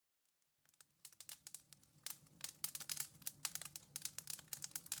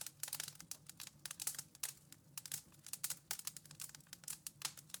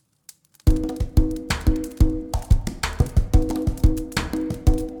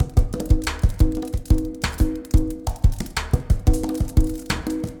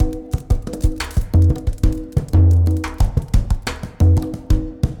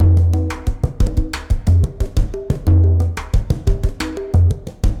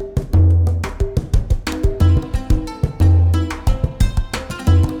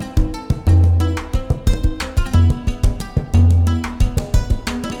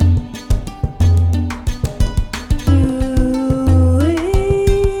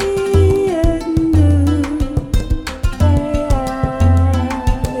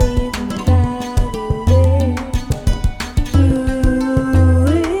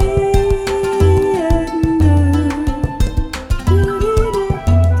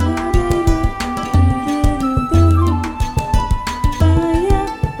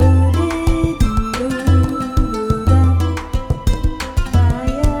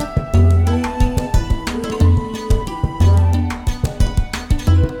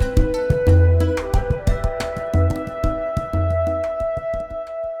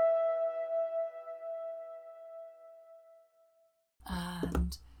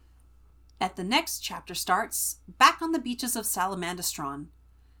the next chapter starts back on the beaches of Salamandastron.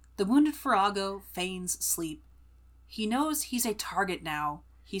 The wounded Farago feigns sleep. He knows he's a target now.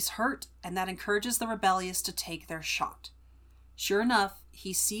 He's hurt, and that encourages the rebellious to take their shot. Sure enough,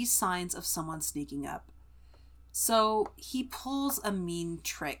 he sees signs of someone sneaking up. So he pulls a mean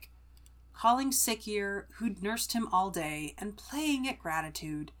trick, calling Sikir, who'd nursed him all day, and playing at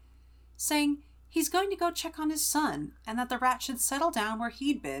gratitude, saying he's going to go check on his son, and that the rat should settle down where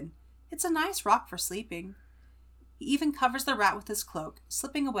he'd been. It's a nice rock for sleeping. He even covers the rat with his cloak,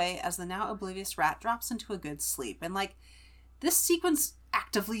 slipping away as the now oblivious rat drops into a good sleep. And, this sequence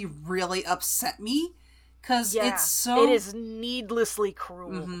actively really upset me, because it's so... it is needlessly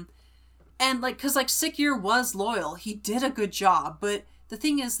cruel. Mm-hmm. And, because, Sikir was loyal. He did a good job, but the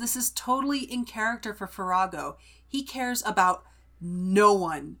thing is, this is totally in character for Farago. He cares about no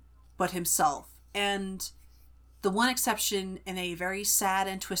one but himself. And the one exception, in a very sad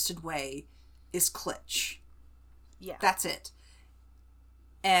and twisted way, is Klitsch. Yeah. That's it.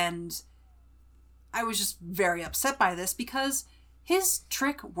 And I was just very upset by this because his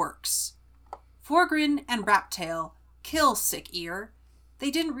trick works. Forgrin and Raptail kill Sikir.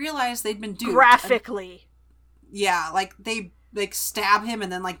 They didn't realize they'd been duped. Graphically. They stab him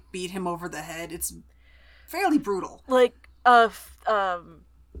and then beat him over the head. It's fairly brutal.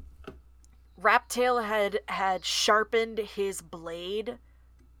 Raptail had sharpened his blade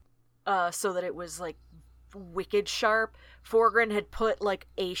so that it was wicked sharp. Forgrin had put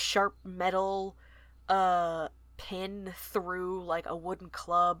a sharp metal pin through a wooden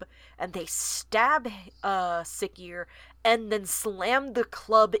club, and they stab Sikir and then slam the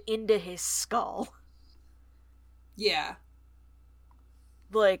club into his skull. Yeah.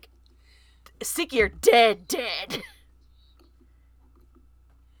 Sikir dead.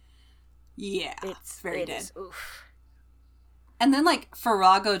 Yeah, it's very dead. Oof. And then,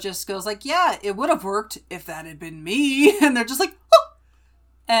 Farago just goes yeah, it would have worked if that had been me. And they're just oh!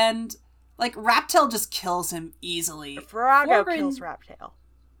 And, Raptail just kills him easily. Farago kills Raptail.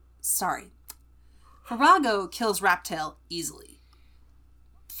 Sorry. Farago kills Raptail easily.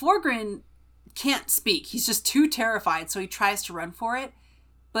 Forgrin can't speak. He's just too terrified, so he tries to run for it.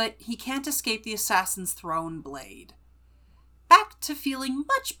 But he can't escape the assassin's thrown blade. Back to feeling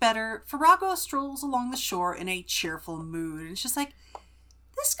much better, Farago strolls along the shore in a cheerful mood. And it's just this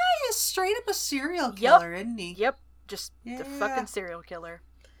guy is straight up a serial killer, isn't he? Yep. Just the fucking serial killer.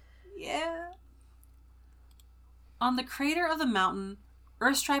 Yeah. On the crater of the mountain,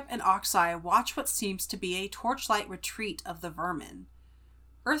 Earthstripe and Oxeye watch what seems to be a torchlight retreat of the vermin.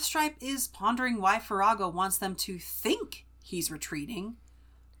 Earthstripe is pondering why Farago wants them to think he's retreating.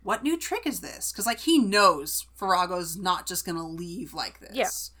 What new trick is this? Because, he knows Farago's not just going to leave like this. Yeah.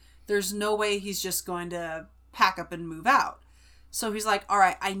 There's no way he's just going to pack up and move out. So he's all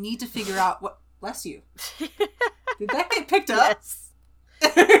right, I need to figure out what... Bless you. Did that get picked up? Yes.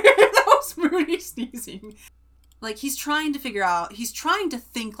 That was Moody sneezing. He's trying to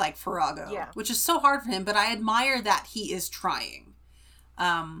think like Farago. Yeah. Which is so hard for him, but I admire that he is trying.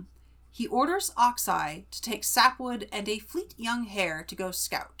 He orders Oxeye to take Sapwood and a fleet young hare to go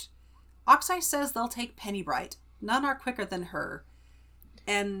scout. Oxeye says they'll take Pennybright. None are quicker than her.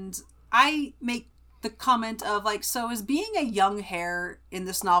 And I make the comment of, so is being a young hare in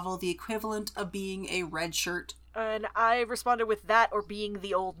this novel the equivalent of being a red shirt? And I responded with that or being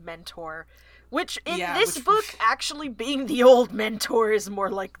the old mentor. Which, in this book, actually being the old mentor is more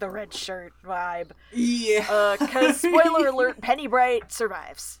like the red shirt vibe. Yeah. Because, spoiler alert, Pennybright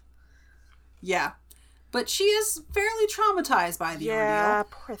survives. Yeah. But she is fairly traumatized by the ordeal. Yeah,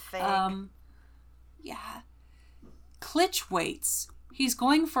 poor thing. Yeah. Klitsch waits. He's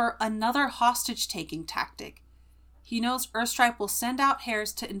going for another hostage-taking tactic. He knows Earthstripe will send out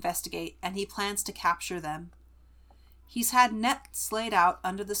hares to investigate, and he plans to capture them. He's had nets laid out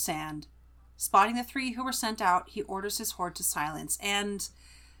under the sand. Spotting the 3 who were sent out, he orders his horde to silence. And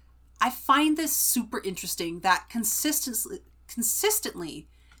I find this super interesting that consistently,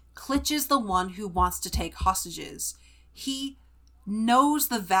 Klitsch is the one who wants to take hostages. He knows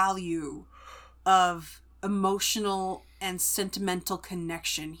the value of emotional and sentimental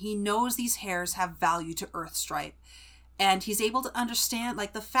connection. He knows these hares have value to Earthstripe. And he's able to understand,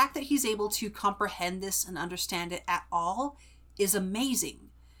 the fact that he's able to comprehend this and understand it at all is amazing.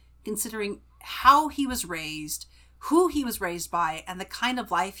 Considering how he was raised, who he was raised by, and the kind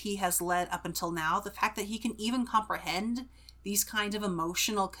of life he has led up until now, the fact that he can even comprehend these kind of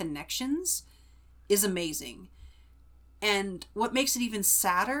emotional connections is amazing. And what makes it even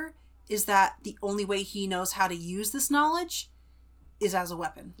sadder is that the only way he knows how to use this knowledge is as a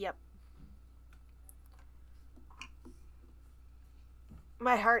weapon. Yep.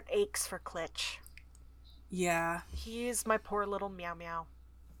 My heart aches for Klitsch. Yeah. He's my poor little meow meow.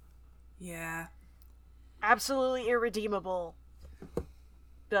 Yeah. Absolutely irredeemable.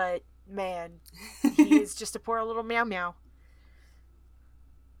 But, man, he is just a poor little meow meow.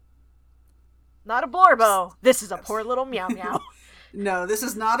 Not a Blorbo. This is a poor little meow meow. No, this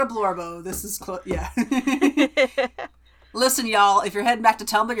is not a Blorbo. This is yeah. Listen, y'all, if you're heading back to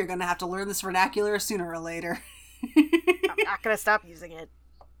Tumblr, you're going to have to learn this vernacular sooner or later. I'm not going to stop using it.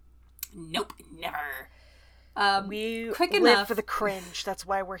 Nope, never. We quick live enough for the cringe. That's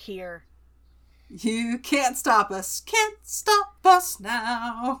why we're here. You can't stop us. Can't stop us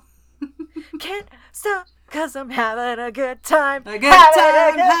now. Can't stop because I'm having a good time. Having a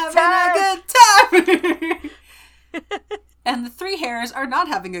good time. And the three hares are not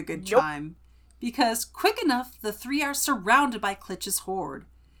having a good time. Because quick enough, the three are surrounded by Klitsch's horde.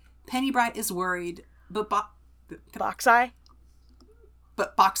 Pennybright is worried, but Box-Eye?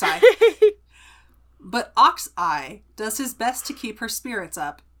 But Box-Eye. But Ox-Eye does his best to keep her spirits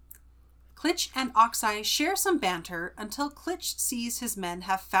up. Klitsch and Ox-Eye share some banter until Klitsch sees his men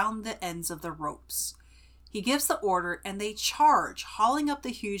have found the ends of the ropes. He gives the order and they charge, hauling up the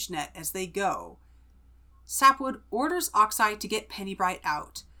huge net as they go. Sapwood orders Ox-Eye to get Pennybright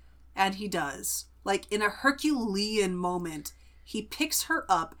out, and he does. Like in a Herculean moment, he picks her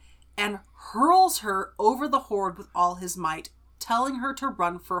up and hurls her over the horde with all his might, telling her to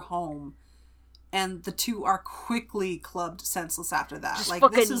run for home. And the two are quickly clubbed senseless after that. Just like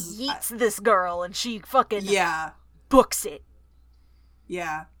fucking this is yeets this girl and she fucking yeah. books it.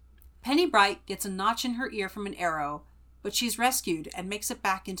 Yeah. Pennybright gets a notch in her ear from an arrow, but she's rescued and makes it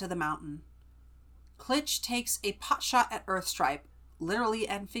back into the mountain. Klitsch takes a potshot at Earthstripe, literally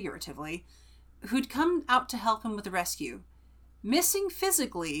and figuratively, who'd come out to help him with the rescue. Missing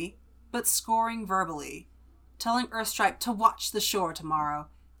physically, but scoring verbally, telling Earthstripe to watch the shore tomorrow.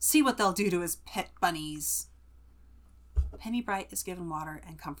 See what they'll do to his pet bunnies. Pennybright is given water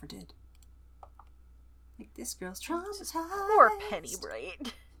and comforted. Like, this girl's traumatized. Poor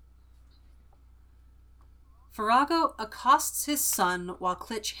Pennybright. Farago accosts his son while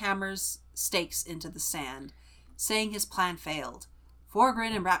Klitsch hammers stakes into the sand, saying his plan failed.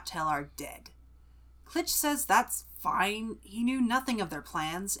 Forgrin and Raptail are dead. Klitsch says that's fine. He knew nothing of their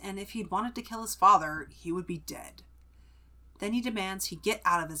plans, and if he'd wanted to kill his father, he would be dead. Then he demands he get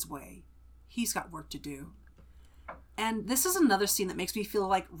out of his way. He's got work to do. And this is another scene that makes me feel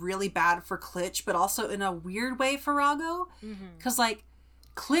like really bad for Klitsch, but also in a weird way for Farago. Because like,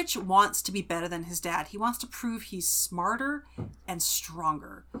 Klitsch wants to be better than his dad. He wants to prove he's smarter and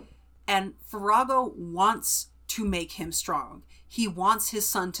stronger. And Farago wants to make him strong. He wants his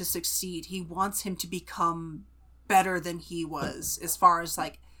son to succeed. He wants him to become better than he was as far as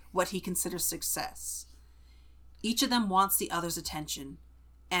like what he considers success. Each of them wants the other's attention,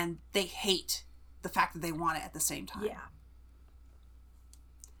 and they hate the fact that they want it at the same time. Yeah.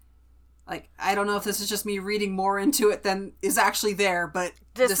 Like, I don't know if this is just me reading more into it than is actually there, but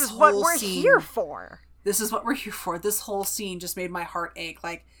this is what we're here for. This is what we're here for. This whole scene just made my heart ache.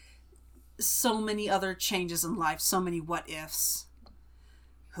 Like, so many other changes in life, so many what ifs.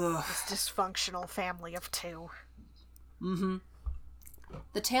 This dysfunctional family of two. Mm-hmm.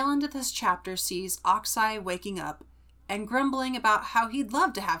 The tail end of this chapter sees Ox-Eye waking up and grumbling about how he'd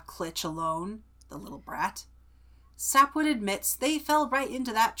love to have Klitsch alone, the little brat. Sapwood admits they fell right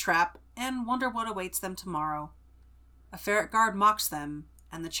into that trap and wonder what awaits them tomorrow. A ferret guard mocks them,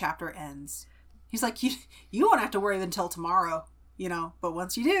 and the chapter ends. He's like, you won't have to worry until tomorrow, but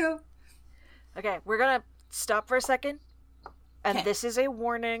once you do. Okay, we're gonna stop for a second, and Okay. This is a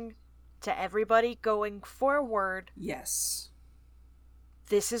warning to everybody going forward. Yes.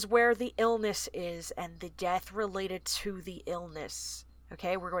 This is where the illness is and the death related to the illness.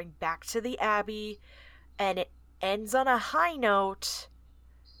 Okay, we're going back to the Abbey, and it ends on a high note,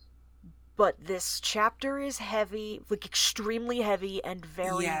 but this chapter is heavy, like extremely heavy and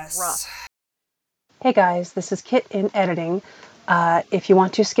very rough. Hey guys, this is Kit in editing. If you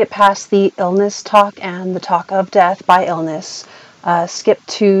want to skip past the illness talk and the talk of death by illness, skip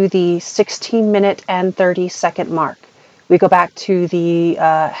to the 16-minute and 30-second mark. We go back to the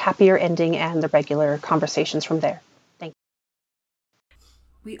happier ending and the regular conversations from there. Thank you.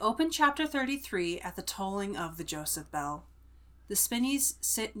 We open chapter 33 at the tolling of the Joseph bell. The Spinnies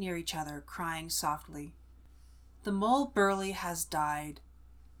sit near each other, crying softly. The mole Burley has died.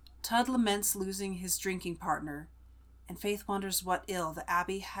 Tud laments losing his drinking partner, and Faith wonders what ill the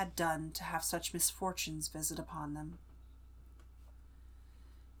Abbey had done to have such misfortunes visit upon them.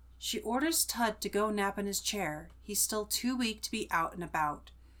 She orders Tud to go nap in his chair. He's still too weak to be out and about.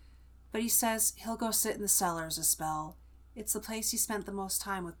 But he says he'll go sit in the cellars a spell, It's the place he spent the most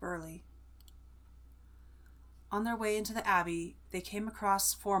time with Burley. On their way into the Abbey, they came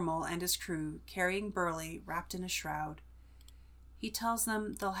across Formal and his crew carrying Burley wrapped in a shroud. He tells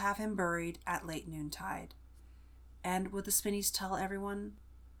them they'll have him buried at late noontide. And would the Spinnies tell everyone?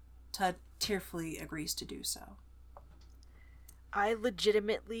 Tud tearfully agrees to do so. I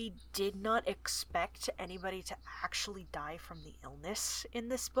legitimately did not expect anybody to actually die from the illness in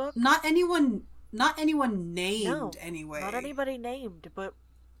this book. Not anyone named, no, anyway. Not anybody named, but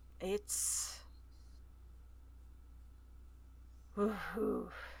it's...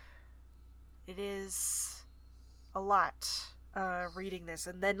 It is a lot reading this,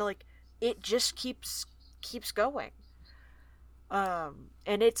 and then like it just keeps going, and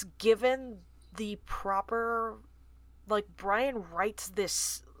it's given the proper, like, Brian writes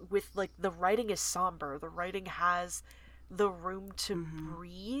this with, like, the writing is somber, the writing has the room to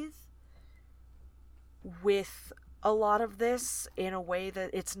breathe with a lot of this in a way that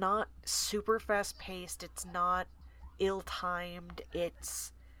it's not super fast paced, it's not ill-timed,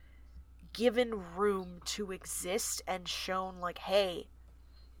 it's given room to exist and shown, like, hey,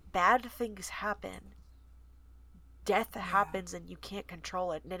 bad things happen, death happens, and you can't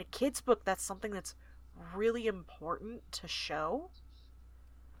control it. And in a kid's book, that's something that's really important to show.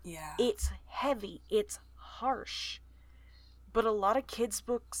 Yeah. It's heavy, it's harsh, but a lot of kids'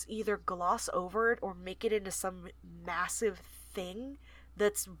 books either gloss over it or make it into some massive thing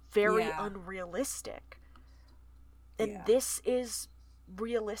that's very unrealistic. And this is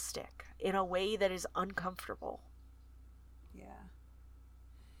realistic in a way that is uncomfortable. Yeah.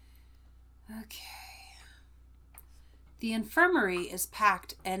 Okay. The infirmary is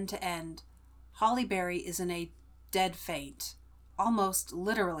packed end to end. Hollyberry is in a dead faint, almost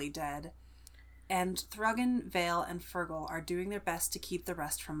literally dead, and Thruggin, Vale, and Fergal are doing their best to keep the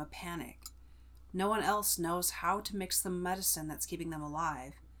rest from a panic. No one else knows how to mix the medicine that's keeping them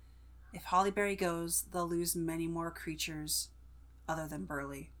alive. If Hollyberry goes, they'll lose many more creatures other than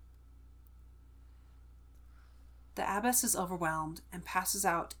Burley. The abbess is overwhelmed and passes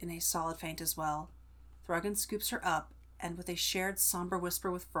out in a solid faint as well. Thruggin scoops her up and, with a shared somber whisper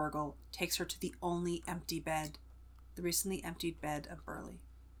with Fergal, takes her to the only empty bed, the recently emptied bed of Burley.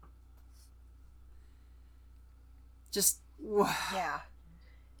 Just, yeah.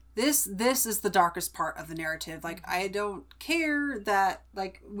 This is the darkest part of the narrative. Like, I don't care that,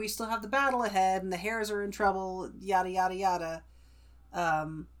 like, we still have the battle ahead and the Hares are in trouble, yada, yada, yada.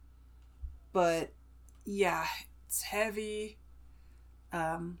 But, yeah, it's heavy.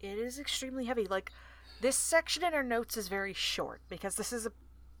 It is extremely heavy. Like, this section in our notes is very short, because this is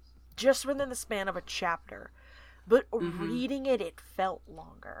just within the span of a chapter. But reading it, it felt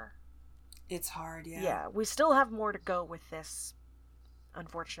longer. It's hard, yeah. Yeah, we still have more to go with this,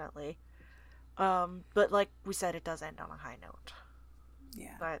 unfortunately. But like we said, it does end on a high note.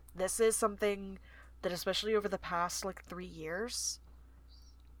 Yeah. But this is something that, especially over the past, like, 3 years,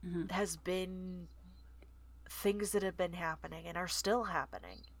 has been things that have been happening and are still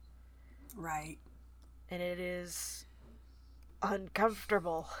happening. Right. And it is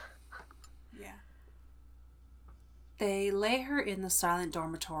uncomfortable. Yeah. They lay her in the silent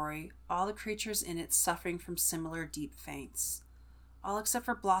dormitory, all the creatures in it suffering from similar deep faints. All except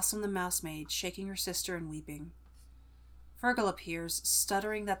for Blossom the mousemaid, shaking her sister and weeping. Fergal appears,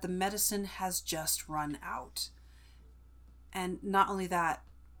 stuttering that the medicine has just run out. And not only that,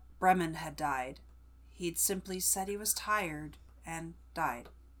 Bremen had died. He'd simply said he was tired and died.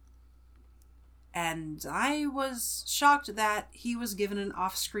 And I was shocked that he was given an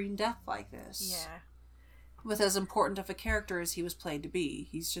off-screen death like this. Yeah. With as important of a character as he was played to be.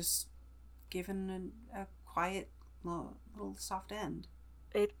 He's just given a quiet, little soft end.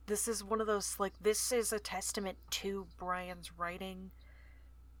 This is one of those, like, this is a testament to Brian's writing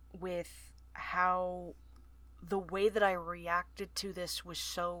with how the way that I reacted to this was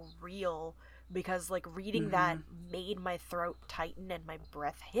so real, because, like, reading that made my throat tighten and my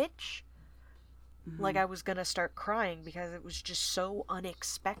breath hitch. Like I was gonna start crying because it was just so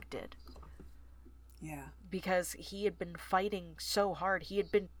unexpected. Yeah. Because he had been fighting so hard. He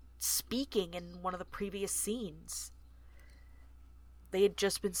had been speaking in one of the previous scenes. They had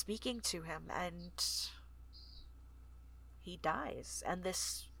just been speaking to him, and he dies. And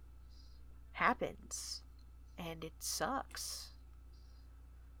this happens. And it sucks.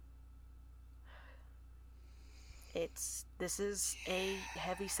 This is a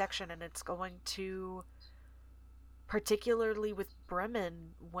heavy section, and it's going to, particularly with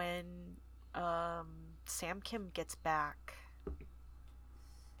Bremen, when Sam Kim gets back,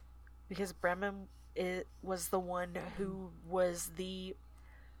 because Bremen was the one who was the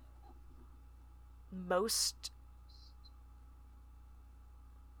most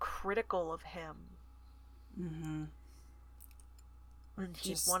critical of him. Mm-hmm. And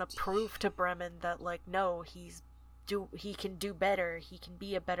he'd want to prove to Bremen that, like, no, he can do better, he can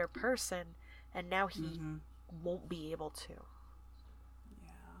be a better person, and now he won't be able to.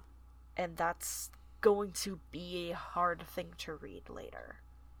 Yeah. And that's going to be a hard thing to read later,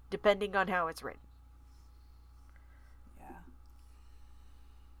 depending on how it's written. Yeah.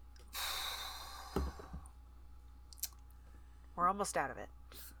 We're almost out of it.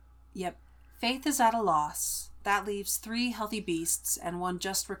 Yep. Faith is at a loss. That leaves 3 healthy beasts and 1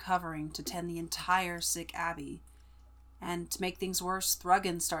 just recovering to tend the entire sick abbey. And to make things worse,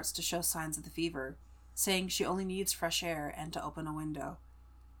 Thruggan starts to show signs of the fever, saying she only needs fresh air and to open a window.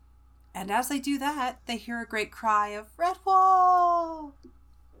 And as they do that, they hear a great cry of Redwall!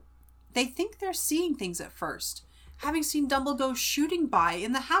 They think they're seeing things at first, having seen Dumble go shooting by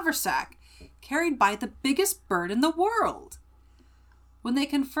in the haversack, carried by the biggest bird in the world. When they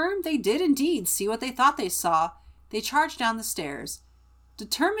confirmed they did indeed see what they thought they saw, they charged down the stairs,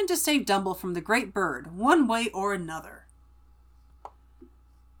 determined to save Dumble from the great bird, one way or another.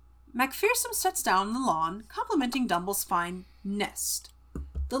 Macpherson sits down on the lawn, complimenting Dumble's fine nest.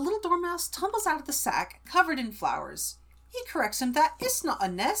 The little dormouse tumbles out of the sack, covered in flowers. He corrects him that it's not a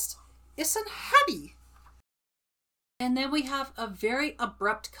nest, it's an Habbey. And then we have a very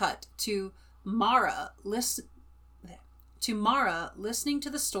abrupt cut to Mara listening to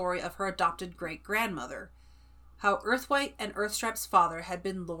the story of her adopted great-grandmother, how Earthwhite and Earthstripe's father had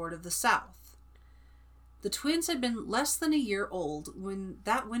been Lord of the South. The twins had been less than a year old when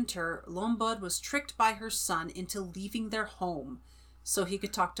that winter Lombud was tricked by her son into leaving their home so he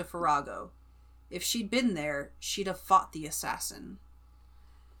could talk to Farago. If she'd been there, she'd have fought the assassin.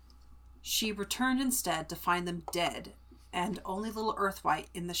 She returned instead to find them dead, and only little Earthwhite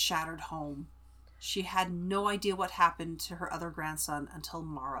in the shattered home. She had no idea what happened to her other grandson until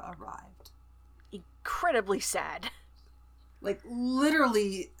Mara arrived. Incredibly sad. Like,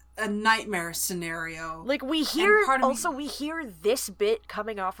 literally a nightmare scenario. Like, we hear, we hear this bit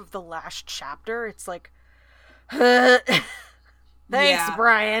coming off of the last chapter. It's like, thanks,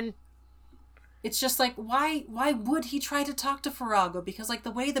 Brian. It's just like, why would he try to talk to Farago? Because, like, the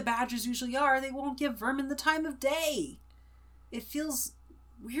way the Badgers usually are, they won't give Vermin the time of day. It feels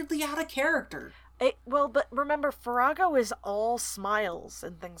weirdly out of character. But remember, Farago is all smiles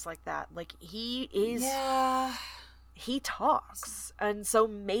and things like that. Like, he is... Yeah. He talks. And so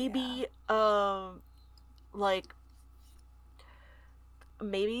maybe,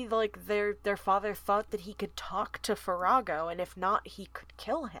 maybe their father thought that he could talk to Farago, and if not, he could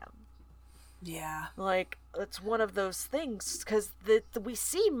kill him. Yeah. Like, it's one of those things, because we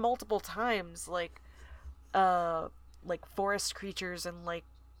see multiple times, like forest creatures and, like,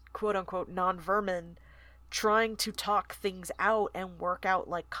 quote-unquote non-vermin trying to talk things out and work out,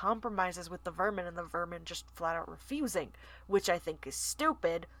 like, compromises with the vermin, and the vermin just flat-out refusing, which I think is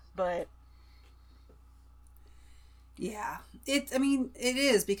stupid, but... Yeah. It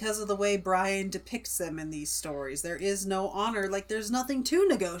is because of the way Brian depicts them in these stories. There is no honor, like, there's nothing to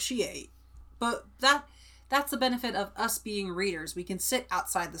negotiate. But that's the benefit of us being readers. We can sit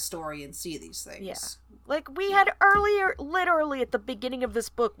outside the story and see these things. Yeah. Like, we had earlier, literally at the beginning of this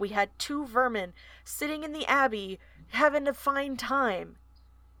book, we had 2 vermin sitting in the Abbey having a fine time.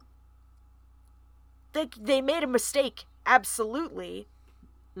 They made a mistake, absolutely.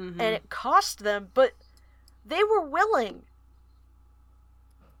 Mm-hmm. And it cost them, but they were willing.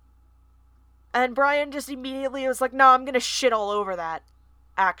 And Brian just immediately was like, no, I'm gonna shit all over that.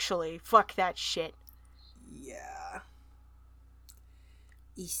 Actually, fuck that shit. Yeah.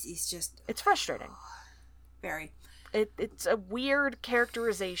 It's just... It's frustrating. Very. It's a weird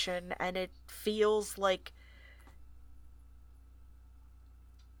characterization, and it feels like...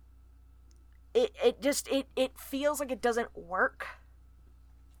 It feels like it doesn't work.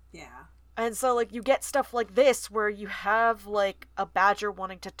 Yeah. And so, like, you get stuff like this, where you have, like, a badger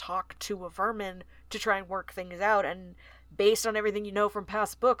wanting to talk to a vermin to try and work things out, and based on everything you know from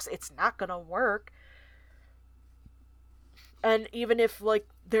past books, it's not gonna work. And even if, like,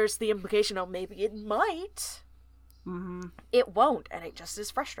 there's the implication, oh, maybe it might, it won't, and it just is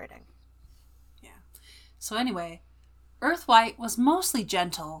frustrating. Yeah. So anyway, Earthwhite was mostly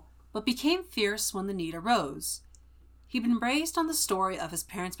gentle, but became fierce when the need arose. He'd been raised on the story of his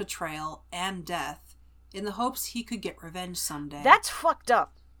parents' betrayal and death, in the hopes he could get revenge someday. That's fucked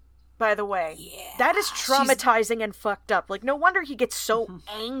up, by the way. Yeah. That is traumatizing and fucked up. Like, no wonder he gets so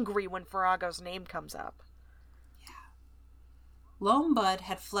angry when Farago's name comes up. Lone Bud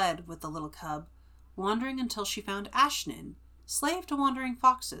had fled with the little cub, wandering until she found Ashnin, slave to wandering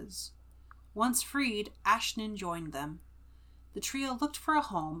foxes. Once freed, Ashnin joined them. The trio looked for a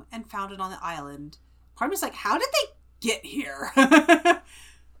home and found it on the island. Part of me's like, how did they get here?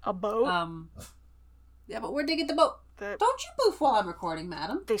 A boat? Yeah, but where'd they get the boat? Don't you boof while I'm recording,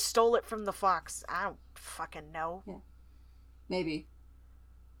 madam. They stole it from the fox. I don't fucking know. Yeah. Maybe.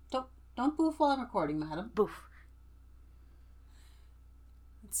 Don't boof while I'm recording, madam. Boof.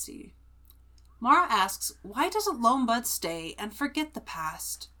 Let's see. Mara asks, why doesn't Lonebud stay and forget the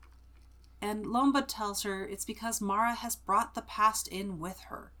past? And Lonebud tells her it's because Mara has brought the past in with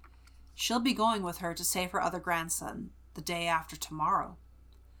her. She'll be going with her to save her other grandson the day after tomorrow.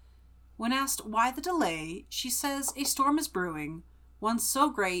 When asked why the delay, she says a storm is brewing, one so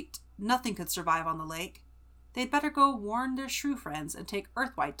great nothing could survive on the lake. They'd better go warn their shrew friends and take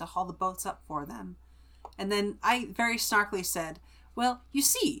Earthwhite to haul the boats up for them. And then I very snarkily said, well, you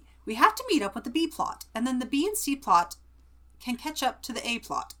see, we have to meet up with the B plot, and then the B and C plot can catch up to the A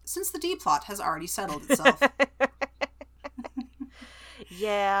plot, since the D plot has already settled itself.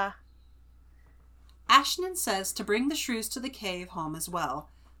 Yeah. Ashton says to bring the shrews to the cave home as well.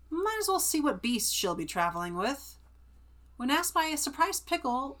 Might as well see what beast she'll be traveling with. When asked by a surprised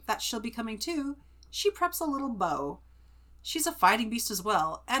Pickle that she'll be coming too, she preps a little bow. She's a fighting beast as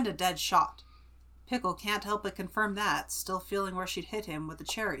well, and a dead shot. Pickle can't help but confirm that, still feeling where she'd hit him with the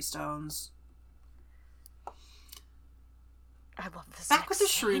cherry stones. I love this. Back with the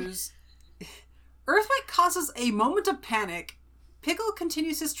shrews. Earthwhite causes a moment of panic. Pickle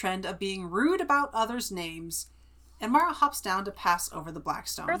continues his trend of being rude about others' names, and Mara hops down to pass over the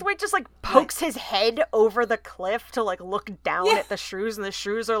Blackstone. Earthwhite just, pokes his head over the cliff to, look down at the shrews, and the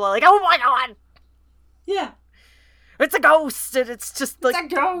shrews are like, oh my god! Yeah. It's a ghost, and it's just It's a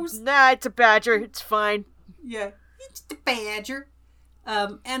ghost! Nah, it's a badger, it's fine. Yeah. It's a badger.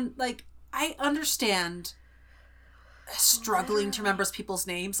 And, I understand struggling to remember people's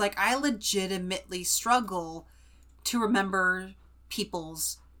names. I legitimately struggle to remember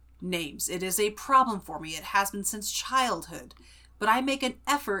people's names. It is a problem for me. It has been since childhood. But I make an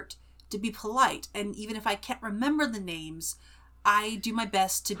effort to be polite. And even if I can't remember the names, I do my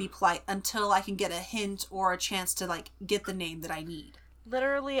best to be polite until I can get a hint or a chance to, get the name that I need.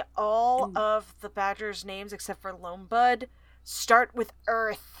 Literally all of the badger's names, except for Lonebud, start with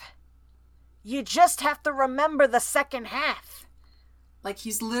Earth. You just have to remember the second half.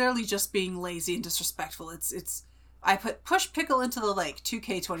 He's literally just being lazy and disrespectful. It's I put push Pickle into the lake,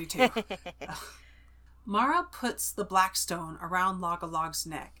 2K22. Mara puts the Blackstone around Log's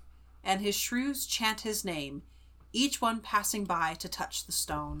neck, and his shrews chant his name, each one passing by to touch the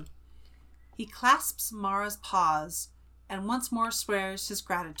stone. He clasps Mara's paws and once more swears his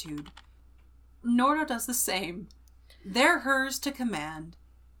gratitude. Nordo does the same. They're hers to command.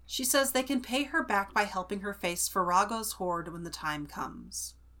 She says they can pay her back by helping her face Farago's horde when the time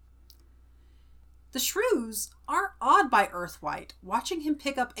comes. The shrews are awed by Earthwhite, watching him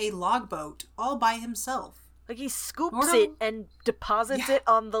pick up a logboat all by himself. He scoops it and deposits it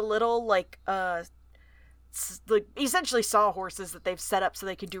on the little, essentially sawhorses that they've set up so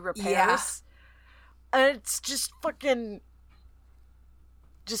they can do repairs. Yeah. And it's just fucking...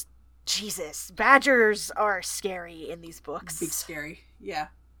 just... Jesus. Badgers are scary in these books. Big scary. Yeah.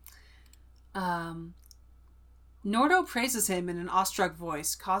 Nordo praises him in an awestruck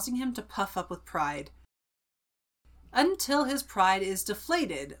voice, causing him to puff up with pride. Until his pride is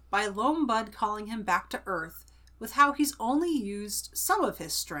deflated by Lonebud calling him back to Earth with how he's only used some of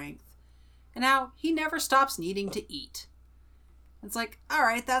his strength, and how he never stops needing to eat. It's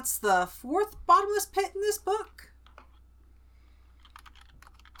alright, that's the 4th bottomless pit in this book.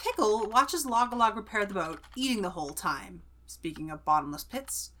 Pickle watches Log repair the boat, eating the whole time. Speaking of bottomless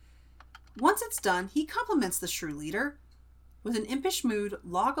pits. Once it's done, he compliments the shrew leader. With an impish mood,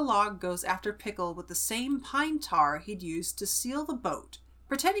 Log goes after Pickle with the same pine tar he'd used to seal the boat,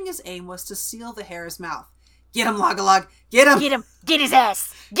 pretending his aim was to seal the hare's mouth. Get him, Log! Get him! Get him! Get his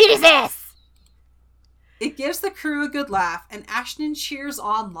ass! Get his ass! It gives the crew a good laugh, and Ashton cheers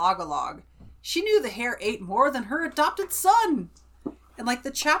on Log. She knew the hare ate more than her adopted son! And,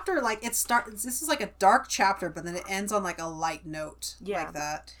 the chapter, it starts... This is, a dark chapter, but then it ends on, a light note. Yeah. Like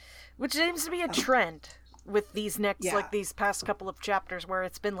that. Which seems to be a trend with these these past couple of chapters where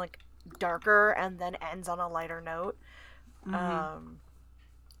it's been, darker and then ends on a lighter note. Mm-hmm.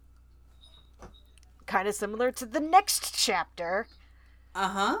 Kind of similar to the next chapter.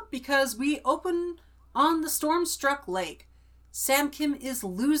 Because we open on the storm-struck lake. Sam Kim is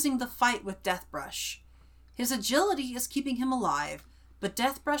losing the fight with Deathbrush. His agility is keeping him alive, but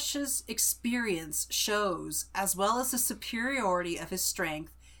Deathbrush's experience shows, as well as the superiority of his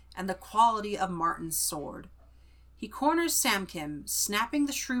strength and the quality of Martin's sword. He corners Sam Kim, snapping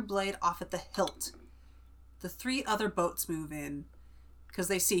the shrew blade off at the hilt. the 3 other boats move in because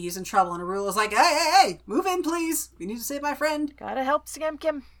they see he's in trouble, and Arula's like, hey, move in, please. We need to save my friend. Gotta help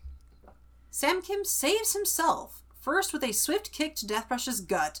Samkim. Samkim saves himself, first with a swift kick to Deathbrush's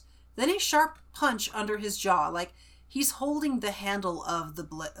gut, then a sharp punch under his jaw. Like, he's holding the handle of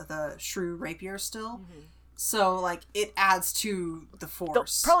the shrew rapier still. Mm-hmm. So, like, it adds to the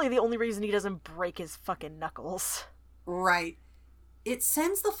force. Probably the only reason he doesn't break his fucking knuckles. Right. It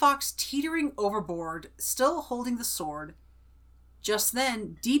sends the fox teetering overboard, still holding the sword. Just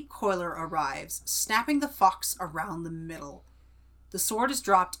then, Deep Coiler arrives, snapping the fox around the middle. The sword is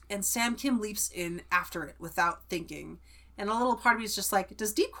dropped, and Samkim leaps in after it without thinking. And a little part of me is just like,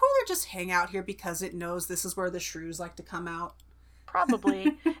 does Deep Coiler just hang out here because it knows this is where the shrews like to come out?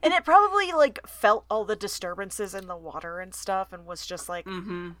 Probably. And it probably, like, felt all the disturbances in the water and stuff and was just like,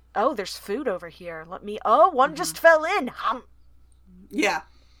 oh, there's food over here. One just fell in. Yeah.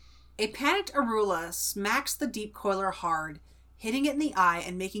 A panicked Arula smacks the Deep Coiler hard, hitting it in the eye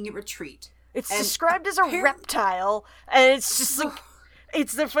and making it retreat. It's described as a reptile, and it's just like,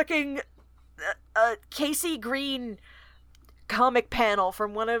 it's the fucking Casey Green comic panel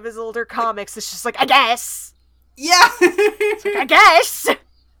from one of his older comics. It's just like, I guess. Yeah. It's like,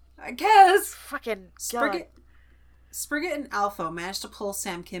 I guess. Fucking Sprigget and Alpha manage to pull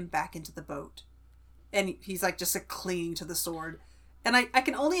Samkim back into the boat. And he's like just clinging to the sword. And I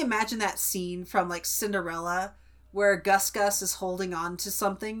can only imagine that scene from like Cinderella where Gus is holding on to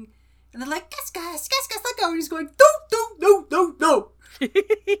something. And they're like, Gus, let go. And he's going, no.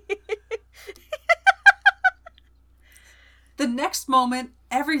 The next moment,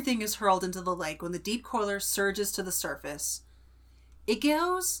 everything is hurled into the lake when the Deep Coiler surges to the surface. It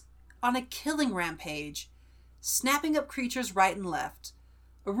goes on a killing rampage, snapping up creatures right and left.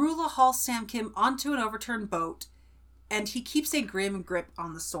 Arula hauls Samkim onto an overturned boat, and he keeps a grim grip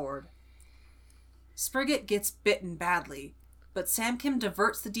on the sword. Sprigget gets bitten badly, but Samkim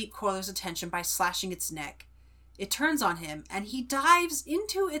diverts the Deep Coiler's attention by slashing its neck. It turns on him, and he dives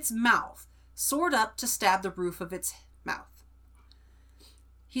into its mouth, sword up to stab the roof of its mouth.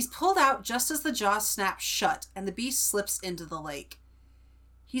 He's pulled out just as the jaws snap shut and the beast slips into the lake.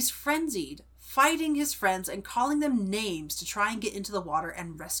 He's frenzied, fighting his friends and calling them names to try and get into the water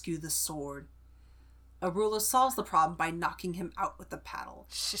and rescue the sword. Arula solves the problem by knocking him out with the paddle.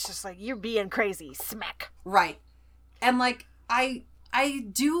 She's just like, you're being crazy. Smack. Right. And like, I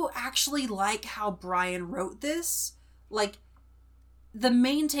do actually like how Brian wrote this. Like, the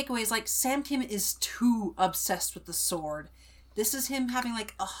main takeaway is like, Samkim is too obsessed with the sword. This is him having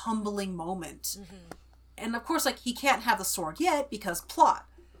like a humbling moment. Mm-hmm. And of course, like, he can't have the sword yet because plot.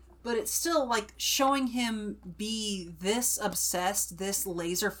 But it's still like showing him be this obsessed, this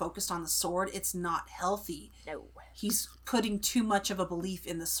laser focused on the sword. It's not healthy. No. He's putting too much of a belief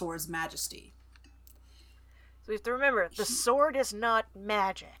in the sword's majesty. So we have to remember, the sword is not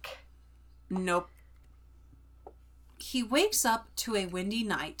magic. Nope. He wakes up to a windy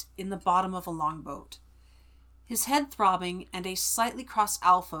night in the bottom of a longboat. His head throbbing and a slightly cross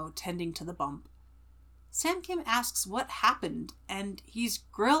Alpho tending to the bump. Samkim asks what happened, and he's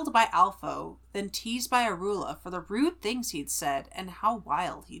grilled by Alpho, then teased by Arula for the rude things he'd said and how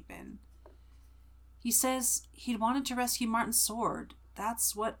wild he'd been. He says he'd wanted to rescue Martin's sword.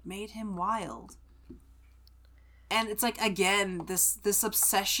 That's what made him wild. And it's like, again, this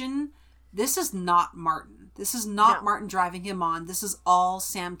obsession, this is not Martin. This is not Martin driving him on. This is all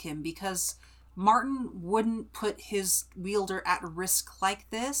Samkim, because Martin wouldn't put his wielder at risk like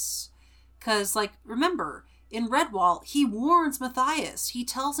this. Because, like, remember, in Redwall, he warns Matthias. He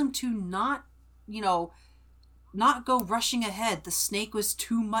tells him to not go rushing ahead. The snake was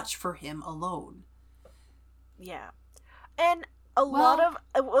too much for him alone. Yeah. And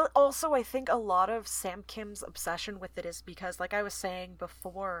also, I think a lot of Sam Kim's obsession with it is because, like I was saying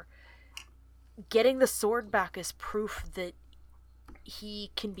before, getting the sword back is proof that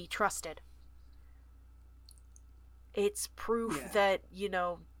he can be trusted. It's proof that,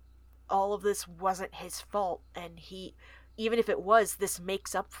 all of this wasn't his fault, and even if it was, this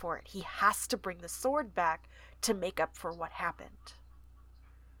makes up for it. He has to bring the sword back to make up for what happened.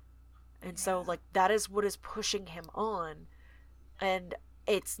 And so, like, that is what is pushing him on. And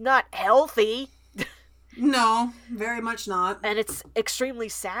it's not healthy. No, very much not. And it's extremely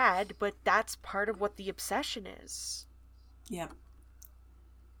sad, but that's part of what the obsession is. Yep.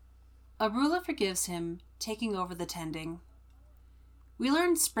 Arula forgives him, taking over the tending. We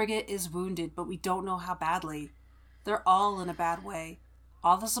learn Sprigget is wounded, but we don't know how badly. They're all in a bad way.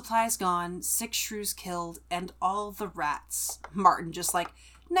 All the supplies gone, 6 shrews killed, and all the rats. Martin just, like,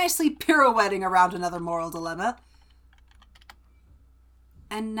 nicely pirouetting around another moral dilemma.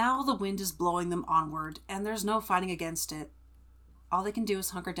 And now the wind is blowing them onward, and there's no fighting against it. All they can do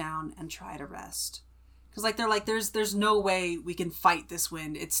is hunker down and try to rest. Because they're like, there's no way we can fight this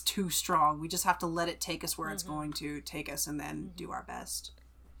wind. It's too strong. We just have to let it take us where it's going to take us and then do our best.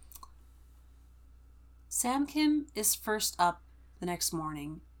 Sam Kim is first up the next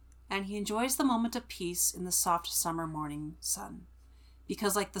morning, and he enjoys the moment of peace in the soft summer morning sun.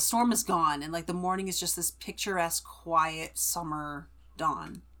 Because, the storm is gone, and, the morning is just this picturesque, quiet summer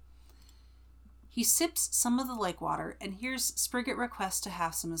dawn. He sips some of the lake water and hears Spriggett request to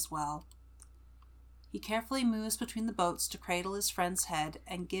have some as well. He carefully moves between the boats to cradle his friend's head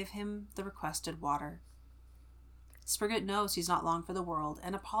and give him the requested water. Spriggett knows he's not long for the world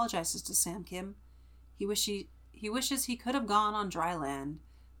and apologizes to Sam Kim. He wishes he could have gone on dry land,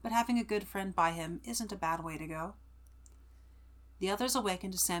 but having a good friend by him isn't a bad way to go. The others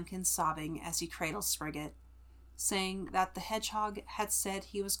awaken to Sam Kim's sobbing as he cradles Spriggett, saying that the hedgehog had said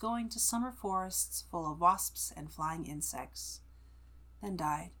he was going to summer forests full of wasps and flying insects, then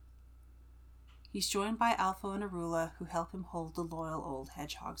died. He's joined by Alpha and Arula, who help him hold the loyal old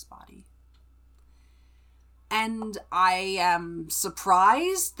hedgehog's body. And I am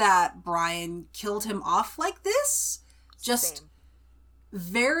surprised that Brian killed him off like this. Just Same.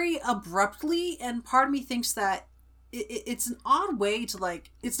 Very abruptly, and part of me thinks that it's an odd way to,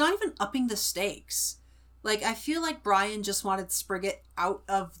 it's not even upping the stakes. I feel like Brian just wanted Spriggett out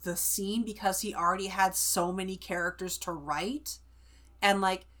of the scene because he already had so many characters to write. And,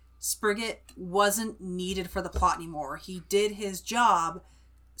 Spriggett wasn't needed for the plot anymore. He did his job,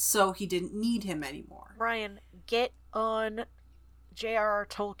 so he didn't need him anymore. Brian, get on J.R.R.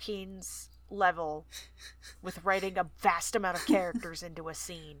 Tolkien's level with writing a vast amount of characters into a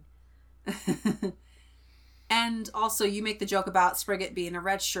scene. And also, you make the joke about Spriggett being a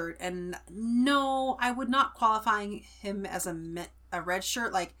red shirt, and no, I would not qualify him as a red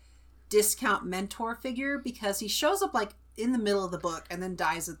shirt, discount mentor figure, because he shows up, in the middle of the book and then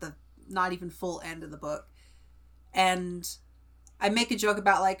dies at the not even full end of the book. And I make a joke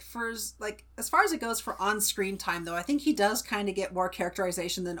about, as far as it goes for on-screen time, though, I think he does kind of get more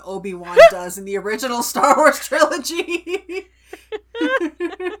characterization than Obi-Wan does in the original Star Wars trilogy.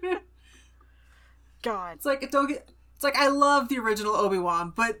 God. It's I love the original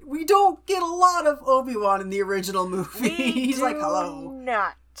Obi-Wan, but we don't get a lot of Obi-Wan in the original movie. He's hello.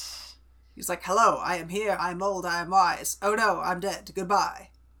 Not. He's hello, I am here, I am old, I am wise. Oh no, I'm dead. Goodbye.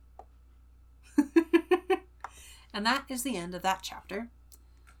 And that is the end of that chapter.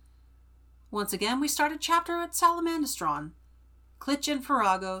 Once again, we start a chapter at Salamandastron. Klitsch and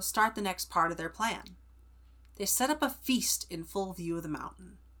Farago start the next part of their plan. They set up a feast in full view of the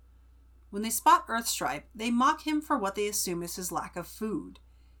mountain. When they spot Earthstripe, they mock him for what they assume is his lack of food.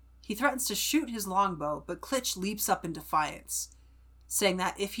 He threatens to shoot his longbow, but Klitsch leaps up in defiance, saying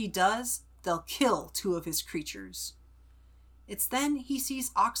that if he does, they'll kill 2 of his creatures. It's then he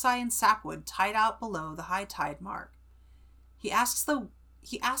sees Oxeye and Sapwood tied out below the high tide mark. He asks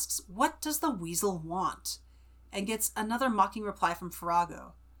what does the weasel want, and gets another mocking reply from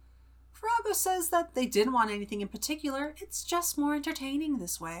Farago. Farago says that they didn't want anything in particular, it's just more entertaining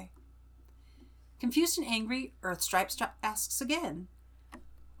this way. Confused and angry, Earthstripe asks again,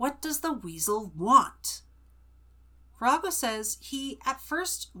 what does the weasel want? Farago says he at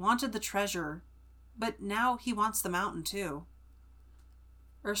first wanted the treasure, but now he wants the mountain too.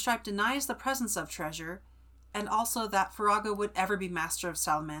 Earthstripe denies the presence of treasure, and also that Farago would ever be master of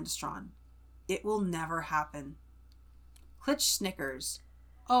Salamandastron. It will never happen. Klitsch snickers.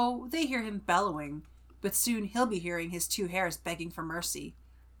 Oh, they hear him bellowing, but soon he'll be hearing his 2 hares begging for mercy.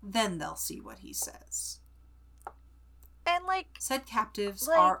 Then they'll see what he says. And, said captives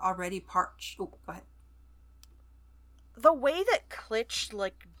are already parched. Oh, go ahead. The way that Klitsch,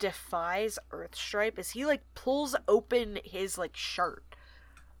 defies Earthstripe is he, pulls open his, shirt.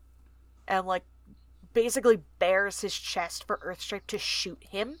 And, basically bares his chest for Earthstripe to shoot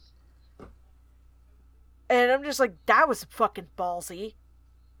him. And I'm just that was fucking ballsy.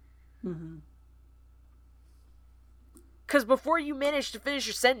 Mm-hmm. Because before you managed to finish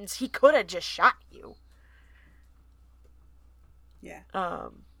your sentence, he could have just shot you. Yeah.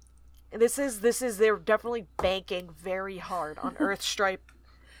 This is they're definitely banking very hard on Earthstripe,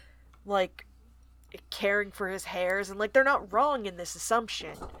 caring for his hares, and they're not wrong in this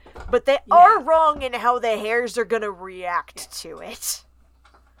assumption, but they are wrong in how the hares are gonna react to it.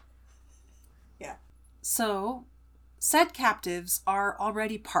 Yeah. So, said captives are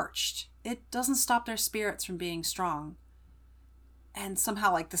already parched. It doesn't stop their spirits from being strong. And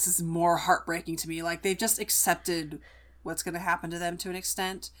somehow, this is more heartbreaking to me. They've just accepted what's going to happen to them to an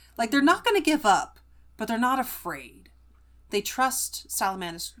extent. They're not going to give up, but they're not afraid. they trust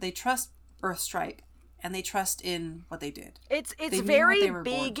Salamanders, they trust Earthstrike, and they trust in what they did. It's very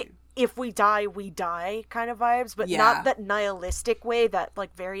big, if we die, we die kind of vibes, but not that nihilistic way, that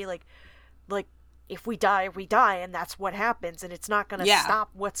like very like if we die, we die, and that's what happens, and it's not going to stop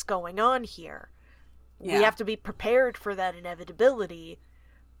what's going on here. Yeah. We have to be prepared for that inevitability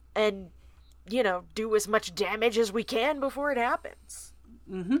and, you know, do as much damage as we can before it happens.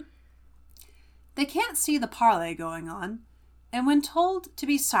 Mm-hmm. They can't see the parley going on, and when told to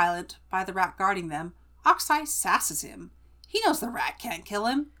be silent by the rat guarding them, Oxeye sasses him. He knows the rat can't kill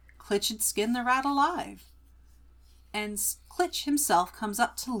him. Klitch had skinned the rat alive. And Klitch himself comes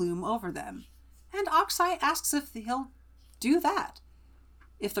up to loom over them, and Oxeye asks if he'll do that.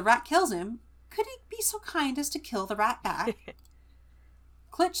 If the rat kills him, could he be so kind as to kill the rat back?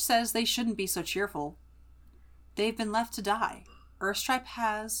 Klitch says they shouldn't be so cheerful. They've been left to die. Earthstripe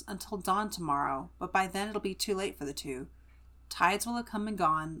has until dawn tomorrow, but by then it'll be too late for the two. Tides will have come and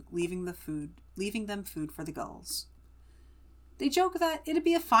gone, leaving them food for the gulls. They joke that it'd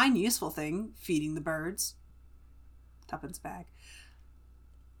be a fine, useful thing, feeding the birds. Tuppence bag.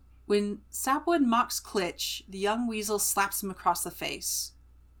 When Sapwood mocks Klitch, the young weasel slaps him across the face.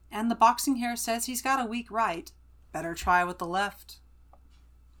 And the boxing hare says he's got a weak right. Better try with the left.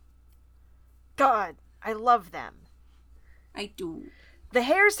 God, I love them. I do. The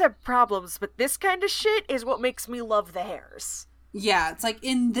hares have problems, but this kind of shit is what makes me love the hares. Yeah, it's like,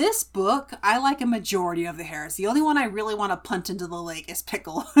 in this book, I like a majority of the hares. The only one I really want to punt into the lake is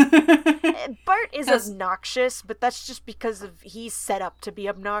Pickle. Bart is obnoxious, but that's just because he's set up to be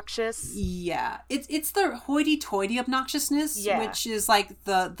obnoxious. Yeah. It's the hoity-toity obnoxiousness, which is like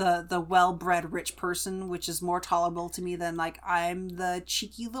the well-bred rich person, which is more tolerable to me than, like, I'm the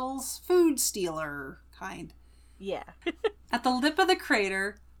cheeky little food stealer kind. Yeah. At the lip of the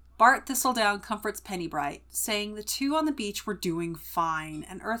crater, Bart Thistledown comforts Pennybright, saying the two on the beach were doing fine,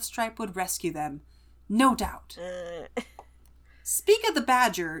 and Earthstripe would rescue them. No doubt. Speak of the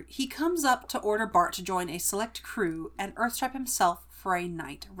Badger, he comes up to order Bart to join a select crew, and Earthstripe himself for a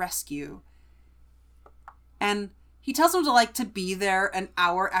night rescue. And he tells him to be there an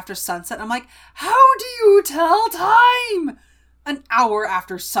hour after sunset. I'm like, how do you tell time? An hour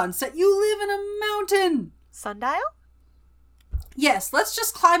after sunset? You live in a mountain. Sundial? Yes, let's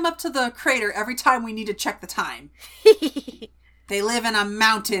just climb up to the crater every time we need to check the time. They live in a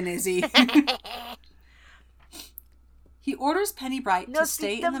mountain, Izzy. He orders Pennybright to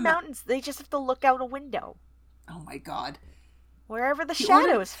stay in the mountains. They just have to look out a window. Oh my god. Wherever the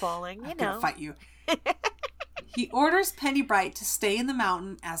shadow is falling, I'm gonna fight you. He orders Pennybright to stay in the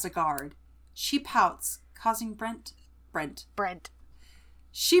mountain as a guard. She pouts, causing Brent.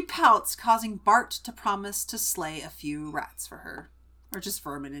 She pouts, causing Bart to promise to slay a few rats for her. Or just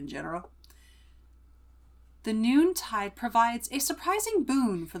vermin in general. The noontide provides a surprising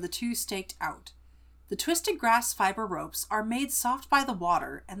boon for the two staked out. The twisted grass fiber ropes are made soft by the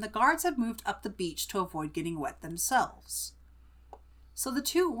water, and the guards have moved up the beach to avoid getting wet themselves. So the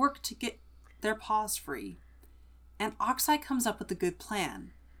two work to get their paws free. And Oxeye comes up with a good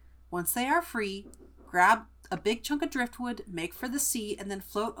plan. Once they are free, grab a big chunk of driftwood, make for the sea, and then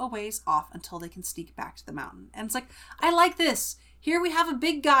float a ways off until they can sneak back to the mountain. And it's like, I like this. Here we have a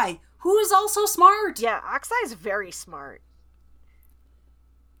big guy who is also smart. Yeah, Oxeye's very smart.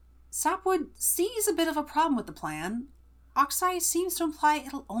 Sapwood sees a bit of a problem with the plan. Oxeye seems to imply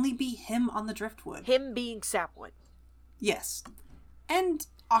it'll only be him on the driftwood. Him being Sapwood. Yes. And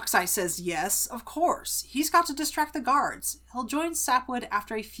Oxeye says yes, of course. He's got to distract the guards. He'll join Sapwood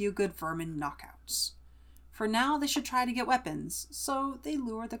after a few good vermin knockouts. For now, they should try to get weapons, so they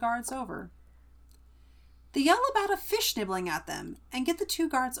lure the guards over. They yell about a fish nibbling at them, and get the two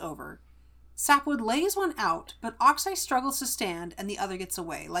guards over. Sapwood lays one out, but Oxeye struggles to stand, and the other gets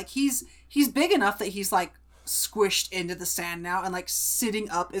away. Like, he's big enough that he's, squished into the sand now, and, sitting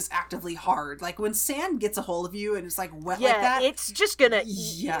up is actively hard. Like, when sand gets a hold of you, and it's, wet like that... Yeah, it's just gonna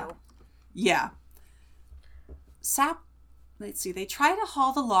eat you. Yeah. Let's see, they try to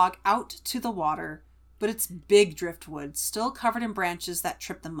haul the log out to the water, but it's big driftwood, still covered in branches that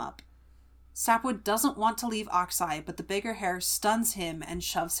trip them up. Sapwood doesn't want to leave Oxeye, but the bigger hare stuns him and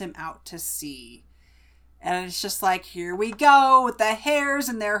shoves him out to sea. And it's just like, here we go with the hares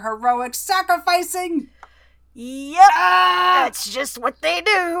and their heroic sacrificing! Yep, that's just what they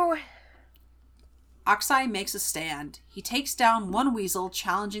do! Oxeye makes a stand. He takes down one weasel,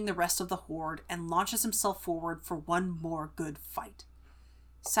 challenging the rest of the horde, and launches himself forward for one more good fight.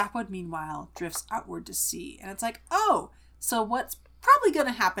 Sapwood, meanwhile, drifts outward to sea, and it's like, oh, so what's probably going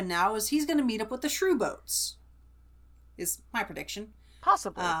to happen now is he's going to meet up with the shrew boats. Is my prediction.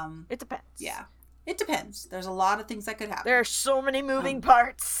 Possibly. It depends. Yeah. It depends. There's a lot of things that could happen. There are so many moving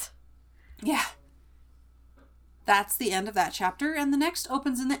parts. Yeah. That's the end of that chapter, and the next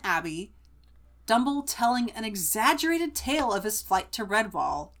opens in the Abbey. Dumble telling an exaggerated tale of his flight to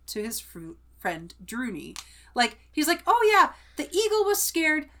Redwall to his friend Droony. Like, he's like, oh yeah, the eagle was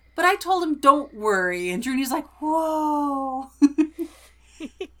scared, but I told him don't worry. And Droony's like, whoa.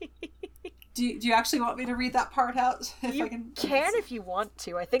 Do you actually want me to read that part out? You can if you want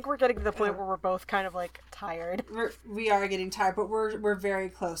to. I think we're getting to the point where we're both kind of like tired. We are getting tired, but we're very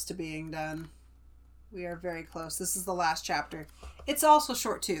close to being done. We are very close. This is the last chapter. It's also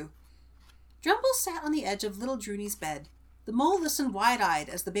short too. Dumble sat on the edge of little Droony's bed. The mole listened wide-eyed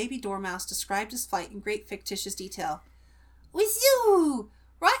as the baby dormouse described his flight in great fictitious detail. "With you!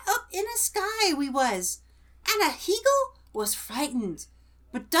 Right up in the sky we was. And a heagle was frightened.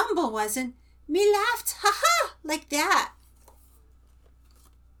 But Dumble wasn't. Me laughed, ha-ha, like that."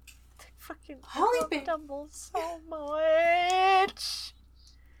 I fucking Holly love Dumble so much.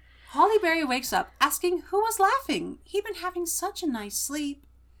 Hollyberry wakes up, asking who was laughing. He'd been having such a nice sleep.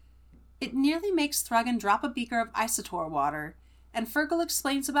 It nearly makes Thruggin drop a beaker of Isotor water, and Fergal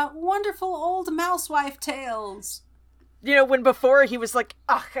explains about wonderful old mousewife tales. You know, when before he was like,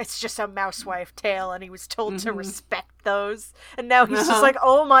 ugh, it's just a mousewife tale, and he was told to respect those. And now he's just like,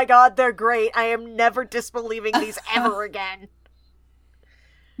 oh my god, they're great. I am never disbelieving these ever again.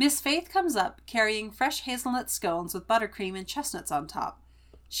 Miss Faith comes up, carrying fresh hazelnut scones with buttercream and chestnuts on top.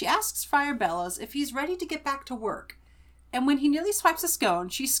 She asks Friar Bellows if he's ready to get back to work. And when he nearly swipes a scone,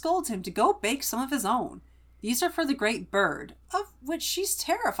 she scolds him to go bake some of his own. These are for the great bird, of which she's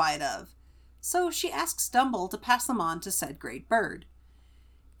terrified of. So she asks Dumble to pass them on to said great bird.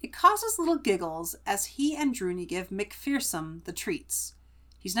 It causes little giggles as he and Droony give McPherson the treats.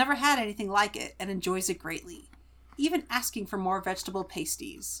 He's never had anything like it and enjoys it greatly, even asking for more vegetable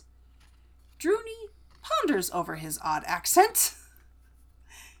pasties. Droony ponders over his odd accent.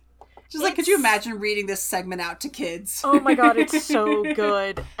 Just like, could you imagine reading this segment out to kids? Oh my god, it's so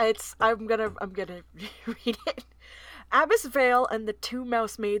good. I'm gonna read it. Abbess Vale and the two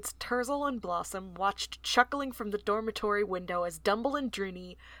mousemaids, Terzel and Blossom, watched chuckling from the dormitory window as Dumble and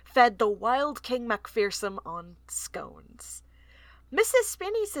Droony fed the wild King Macpherson on scones. "Mrs.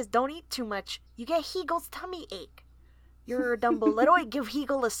 Spinney says don't eat too much. You get Heagle's tummy ache." "You're Dumble, let I give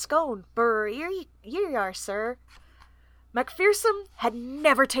Heagle a scone. Brr, here you are, sir." Macpherson had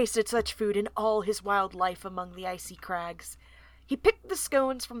never tasted such food in all his wild life among the icy crags. He picked the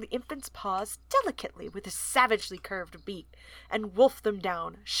scones from the infant's paws delicately with his savagely curved beak, and wolfed them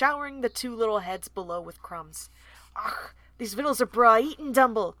down, showering the two little heads below with crumbs. "Ach, these vittles are bra eatin',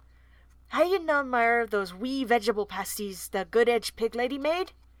 Dumble. Hae ye none mair of those wee vegetable pasties the good-edged pig lady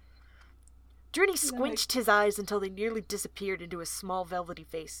made?" Droony squinched his eyes until they nearly disappeared into his small velvety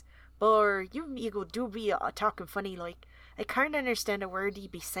face. "Bor, you and Eagle do be talking funny like. I can't understand a word ye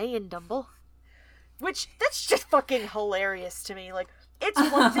be saying, Dumble." Which, that's just fucking hilarious to me. Like, it's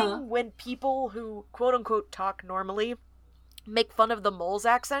one thing when people who, quote-unquote, talk normally make fun of the mole's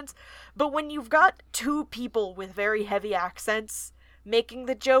accents, but when you've got two people with very heavy accents making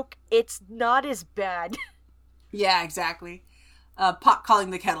the joke, it's not as bad. Yeah, exactly. Pot calling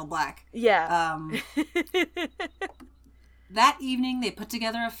the kettle black. Yeah. That evening, they put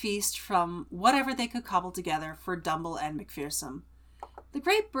together a feast from whatever they could cobble together for Dumble and McPherson. The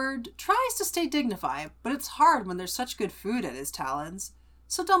great bird tries to stay dignified, but it's hard when there's such good food at his talons.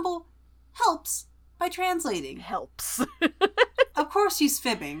 So Dumble helps by translating. Helps. Of course he's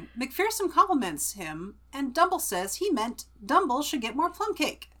fibbing. McPherson compliments him, and Dumble says he meant Dumble should get more plum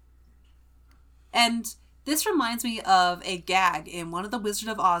cake. And this reminds me of a gag in one of the Wizard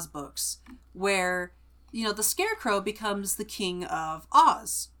of Oz books, where, you know, the Scarecrow becomes the king of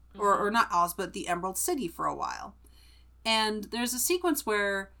Oz. Or not Oz, but the Emerald City for a while. And there's a sequence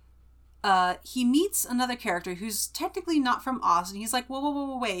where he meets another character who's technically not from Oz, and he's like,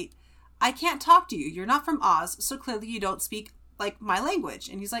 whoa, wait. I can't talk to you. You're not from Oz, so clearly you don't speak, like, my language.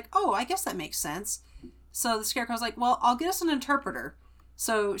 And he's like, oh, I guess that makes sense. So the Scarecrow's like, well, I'll get us an interpreter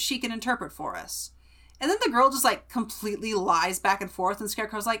so she can interpret for us. And then the girl just, like, completely lies back and forth, and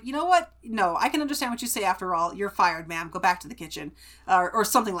Scarecrow's like, you know what? No, I can understand what you say after all. You're fired, ma'am. Go back to the kitchen. Or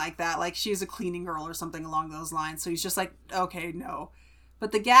something like that. Like, she's a cleaning girl or something along those lines. So he's just like, okay, no.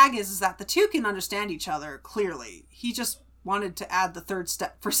 But the gag is that the two can understand each other, clearly. He just wanted to add the third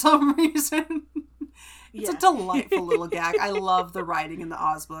step for some reason. It's a delightful little gag. I love the writing in the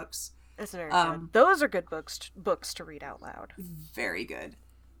Oz books. That's very good. Those are good books to read out loud. Very good.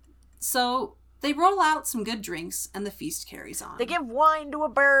 So they roll out some good drinks, and the feast carries on. They give wine to a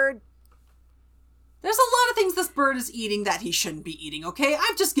bird. There's a lot of things this bird is eating that he shouldn't be eating, okay?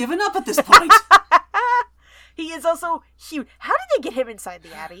 I've just given up at this point. He is also huge. How did they get him inside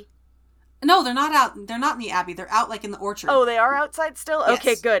the Abbey? No, they're not out. They're not in the Abbey. They're out, like, in the orchard. Oh, they are outside still? Yes.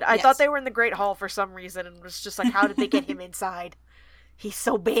 Okay, good. I Yes. thought they were in the Great Hall for some reason, and was just like, how did they get him inside? He's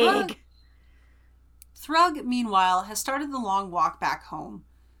so big. Thrug, meanwhile, has started the long walk back home,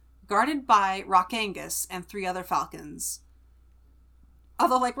 guarded by Rock Angus and 3 other falcons.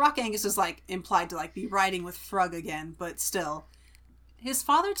 Although, like, Rock Angus is, like, implied to, like, be riding with Thrug again, but still. His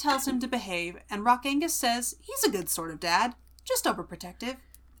father tells him to behave, and Rock Angus says he's a good sort of dad, just overprotective.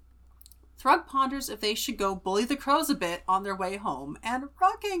 Thrug ponders if they should go bully the crows a bit on their way home, and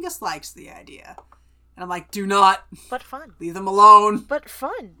Rock Angus likes the idea. And I'm like, do not. But fun. Leave them alone. But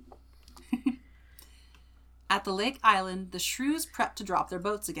fun. At the lake island, the shrews prep to drop their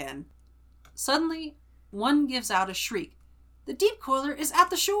boats again. Suddenly, one gives out a shriek. The deep coiler is at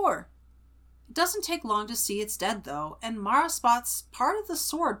the shore! It doesn't take long to see it's dead, though, and Mara spots part of the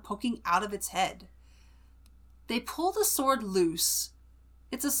sword poking out of its head. They pull the sword loose.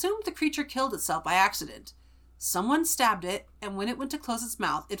 It's assumed the creature killed itself by accident. Someone stabbed it, and when it went to close its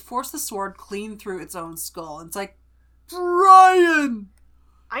mouth, it forced the sword clean through its own skull. And it's like, Brian!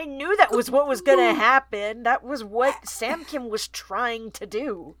 I knew that was what was gonna happen. That was what Sam Kim was trying to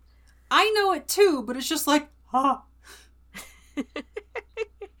do. I know it too, but it's just like, ha.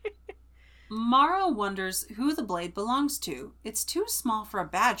 Mara wonders who the blade belongs to. It's too small for a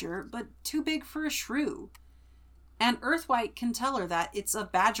badger, but too big for a shrew. And Earthwhite can tell her that it's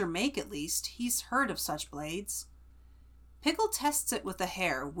of badger make, at least. He's heard of such blades. Pickle tests it with a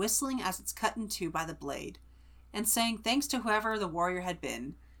hair, whistling as it's cut in two by the blade, and saying thanks to whoever the warrior had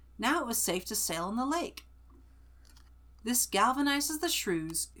been. Now it was safe to sail in the lake. This galvanizes the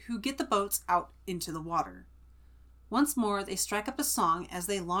shrews, who get the boats out into the water. Once more, they strike up a song as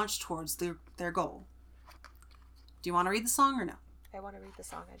they launch towards their goal. Do you want to read the song or no? I want to read the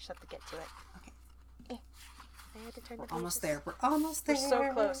song. I just have to get to it. Okay. I had to turn the We're almost pages. there. We're almost there. We're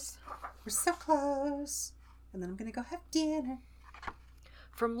so close. We're so close. And then I'm going to go have dinner.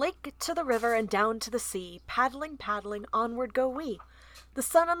 From lake to the river and down to the sea, paddling, paddling, onward go we. The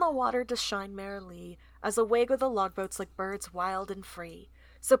sun on the water does shine merrily, as away go the logboats like birds wild and free.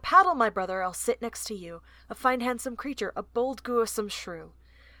 So paddle, my brother, I'll sit next to you, a fine handsome creature, a bold guesome shrew.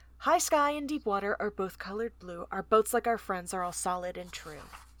 High sky and deep water are both colored blue, our boats like our friends are all solid and true.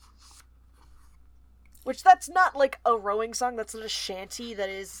 Which, that's not like a rowing song, that's a shanty, that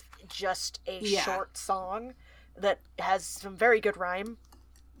is just a short song that has some very good rhyme.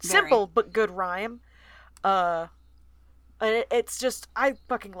 Very. Simple, but good rhyme. And it's just, I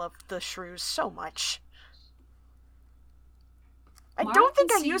fucking love the shrews so much. I don't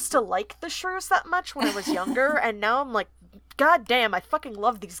think I used to like the shrews that much when I was younger, and now I'm like, god damn, I fucking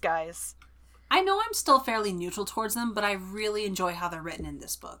love these guys. I know I'm still fairly neutral towards them, but I really enjoy how they're written in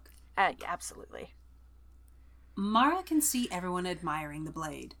this book. Yeah, absolutely. Mara can see everyone admiring the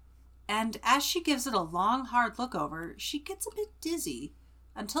blade, and as she gives it a long, hard look over, she gets a bit dizzy,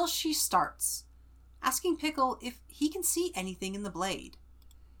 until she starts, asking Pickle if he can see anything in the blade.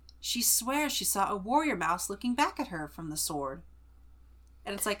 She swears she saw a warrior mouse looking back at her from the sword.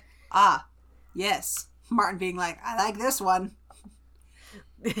 And it's like, yes. Martin being like, I like this one.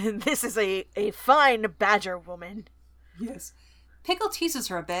 This is a fine badger woman. Yes. Pickle teases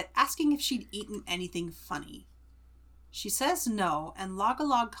her a bit, asking if she'd eaten anything funny. She says no, and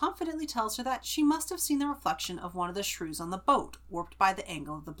Log-a-Log confidently tells her that she must have seen the reflection of one of the shrews on the boat, warped by the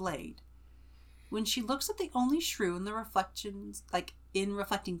angle of the blade. When she looks at the only shrew in the reflections, like in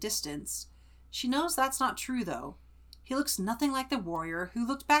reflecting distance, she knows that's not true, though. He looks nothing like the warrior who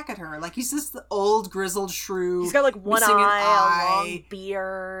looked back at her. Like, he's just the old grizzled shrew. He's got like one missing eye, a long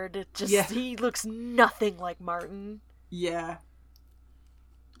beard. Yeah. He looks nothing like Martin. Yeah.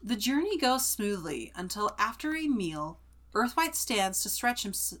 The journey goes smoothly until after a meal, Earthwhite stands to stretch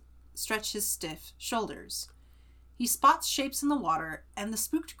his stiff shoulders. He spots shapes in the water, and the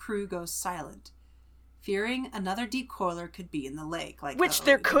spooked crew goes silent, fearing another deep coiler could be in the lake. Like, which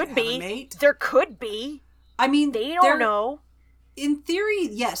there could be. Mate? There could be. I mean, they don't know. In theory,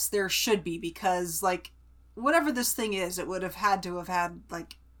 yes, there should be, because, like, whatever this thing is, it would have had to have had,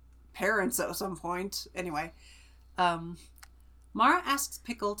 like, parents at some point. Anyway, Mara asks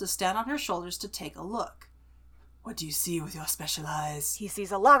Pickle to stand on her shoulders to take a look. What do you see with your special eyes? He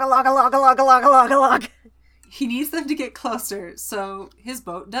sees a log. He needs them to get closer, so his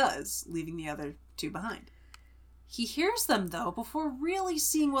boat does, leaving the other two behind. He hears them, though, before really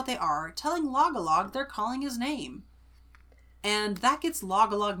seeing what they are, telling Log-a-Log they're calling his name. And that gets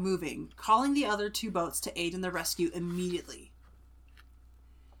Log-a-Log moving, calling the other two boats to aid in the rescue immediately.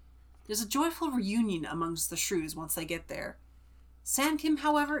 There's a joyful reunion amongst the shrews once they get there. Sam Kim,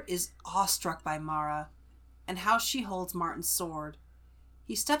 however, is awestruck by Mara. and how she holds Martin's sword.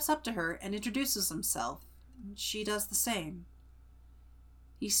 He steps up to her and introduces himself. She does the same.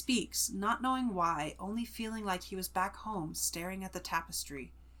 He speaks, not knowing why, only feeling like he was back home, staring at the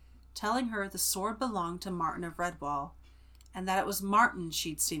tapestry, telling her the sword belonged to Martin of Redwall, and that it was Martin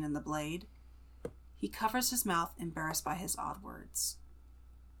she'd seen in the blade. He covers his mouth, embarrassed by his odd words.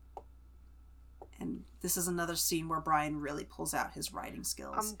 And this is another scene where Brian really pulls out his writing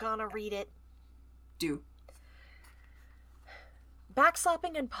skills. I'm gonna read it. Do.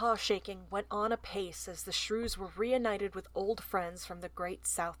 Backslapping and paw-shaking went on apace as the shrews were reunited with old friends from the great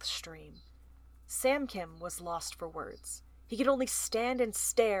South Stream. Samkim was lost for words. He could only stand and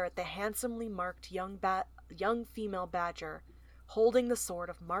stare at the handsomely marked young female badger, holding the sword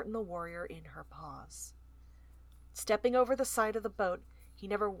of Martin the Warrior in her paws. Stepping over the side of the boat, he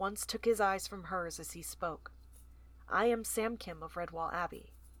never once took his eyes from hers as he spoke. I am Samkim of Redwall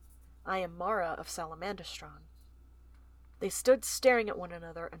Abbey. I am Mara of Salamandastron. They stood staring at one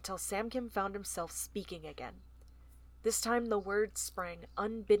another until Samkim found himself speaking again. This time the words sprang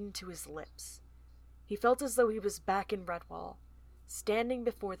unbidden to his lips. He felt as though he was back in Redwall, standing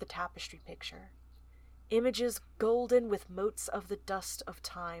before the tapestry picture. Images golden with motes of the dust of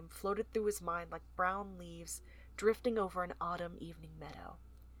time floated through his mind like brown leaves drifting over an autumn evening meadow.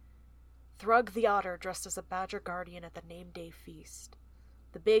 Thrug the otter dressed as a badger guardian at the name day feast.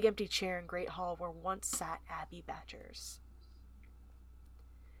 The big empty chair in Great Hall where once sat Abbey badgers.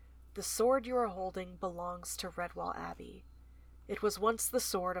 The sword you are holding belongs to Redwall Abbey. It was once the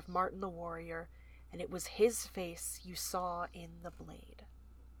sword of Martin the Warrior, and it was his face you saw in the blade.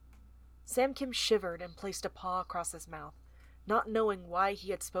 Samkim shivered and placed a paw across his mouth, not knowing why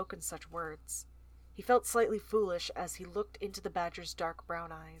he had spoken such words. He felt slightly foolish as he looked into the badger's dark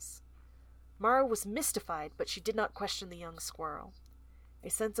brown eyes. Mara was mystified, but she did not question the young squirrel. A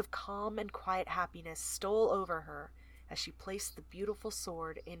sense of calm and quiet happiness stole over her as she placed the beautiful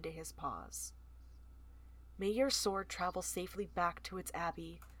sword into his paws. May your sword travel safely back to its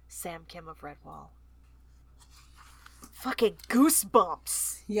abbey, Samkim of Redwall. Fucking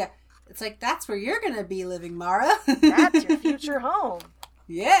goosebumps! Yeah, it's like, that's where you're gonna be living, Mara. That's your future home.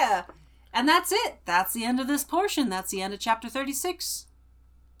 Yeah. And that's it. That's the end of this portion. That's the end of chapter 36.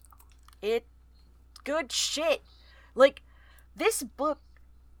 Good shit. Like, this book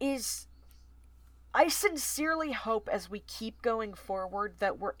is... I sincerely hope as we keep going forward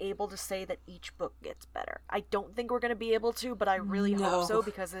that we're able to say that each book gets better. I don't think we're going to be able to, but I really hope so,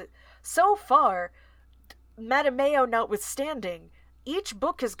 because so far, Madame Mayo notwithstanding, each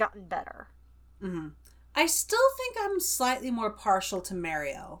book has gotten better. Mm-hmm. I still think I'm slightly more partial to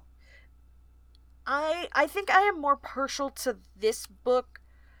Mario. I think I am more partial to this book,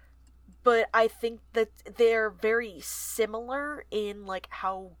 but I think that they're very similar in, like,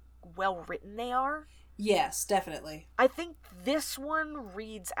 how well written they are. Yes, definitely. I think this one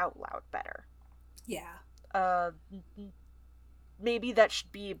reads out loud better. Yeah. Maybe that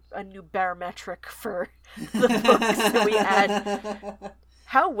should be a new barometric for the books that we add.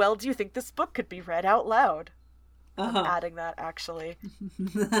 How well do you think this book could be read out loud? I'm adding that, actually.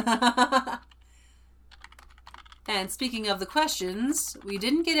 And speaking of the questions, we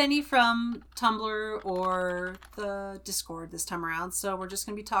didn't get any from Tumblr or the Discord this time around, so we're just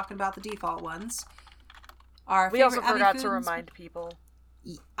going to be talking about the default ones. We also forgot to remind people.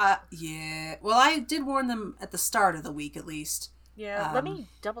 Yeah. Well, I did warn them at the start of the week, at least. Yeah, let me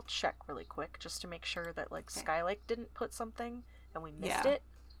double check really quick, just to make sure that, like, Skylake didn't put something, and we missed it.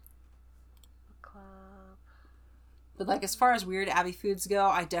 Book club. But, like, as far as weird Abbey foods go,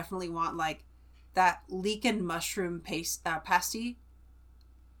 I definitely want, like, that leek and mushroom pasty.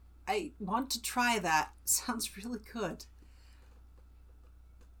 I want to try that. Sounds really good.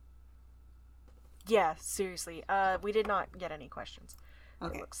 Yeah, seriously. We did not get any questions.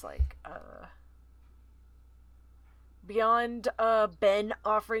 Okay. It looks like. Beyond Ben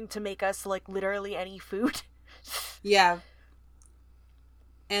offering to make us, like, literally any food. Yeah.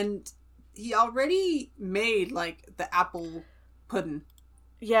 And he already made, like, the apple pudding.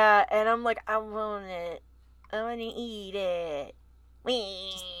 Yeah, and I'm like, I want it. I want to eat it.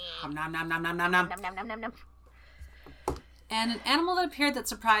 Nom nom nom nom nom nom. Nom nom nom nom nom. And an animal that appeared that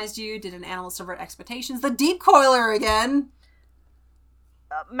surprised you. Did an animal subvert expectations? The deep coiler again.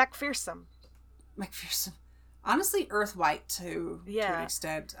 MacPherson. Honestly, Earthwhite to an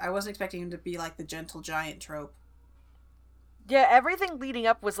extent. I wasn't expecting him to be like the gentle giant trope. Yeah, everything leading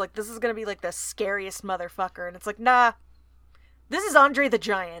up was like, this is gonna be like the scariest motherfucker, and it's like, nah. This is Andre the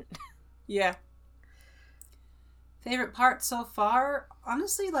Giant. Yeah. Favorite part so far?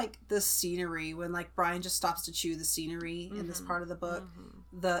 Honestly, like, the scenery. When, like, Brian just stops to chew the scenery in this part of the book.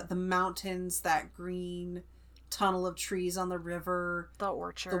 the mountains, that green tunnel of trees on the river. The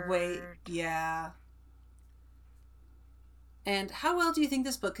orchard. The way, yeah. And how well do you think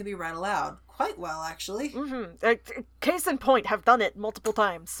this book could be read aloud? Quite well, actually. Mm-hmm. Case in point, have done it multiple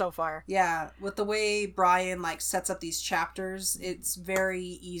times so far. Yeah, with the way Brian, like, sets up these chapters, it's very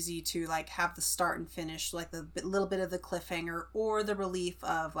easy to, like, have the start and finish, like, the little bit of the cliffhanger or the relief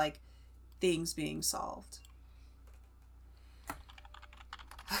of, like, things being solved.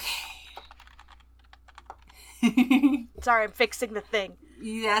 Okay. Sorry, I'm fixing the thing.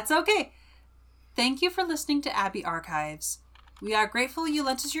 That's okay. Thank you for listening to Abbey Archives. We are grateful you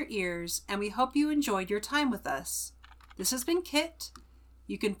lent us your ears, and we hope you enjoyed your time with us. This has been Kit.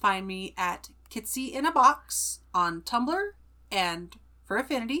 You can find me at Kitsy on Tumblr and for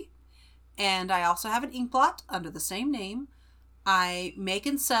Affinity. And I also have an Inkblot under the same name. I make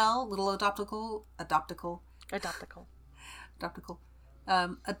and sell little adoptable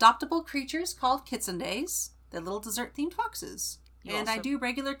creatures called Kitsundays. They're little dessert-themed foxes. And I do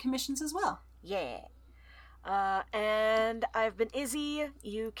regular commissions as well. Yeah. And I've been Izzy.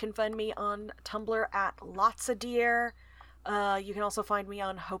 You can find me on Tumblr at Lotsadeer. You can also find me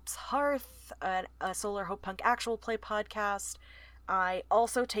on Hope's Hearth, a Solar Hope Punk actual play podcast. I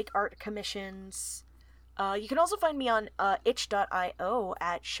also take art commissions. You can also find me on itch.io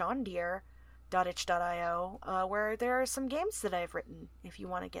at shondeer.itch.io, where there are some games that I've written, if you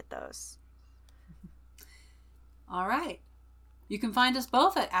want to get those. All right. You can find us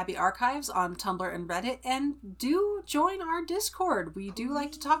both at Abbey Archives on Tumblr and Reddit, and do join our Discord. We do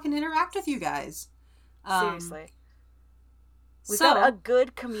like to talk and interact with you guys. Seriously. We've got a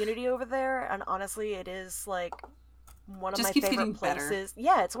good community over there, and honestly, it is, like, one of my favorite places. Better.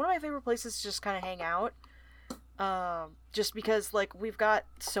 Yeah, it's one of my favorite places to just kind of hang out. Just because, like, we've got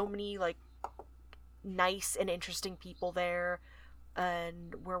so many, like, nice and interesting people there,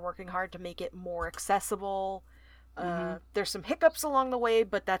 and we're working hard to make it more accessible. There's some hiccups along the way,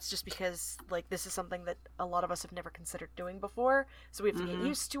 but that's just because, like, this is something that a lot of us have never considered doing before, so we have to get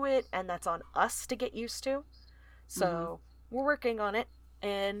used to it, and that's on us to get used to. So we're working on it,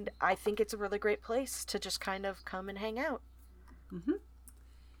 and I think it's a really great place to just kind of come and hang out.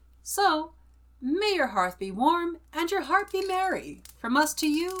 So, may your hearth be warm and your heart be merry. From us to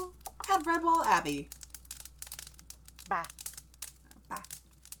you at Redwall Abbey. Bye. Bye.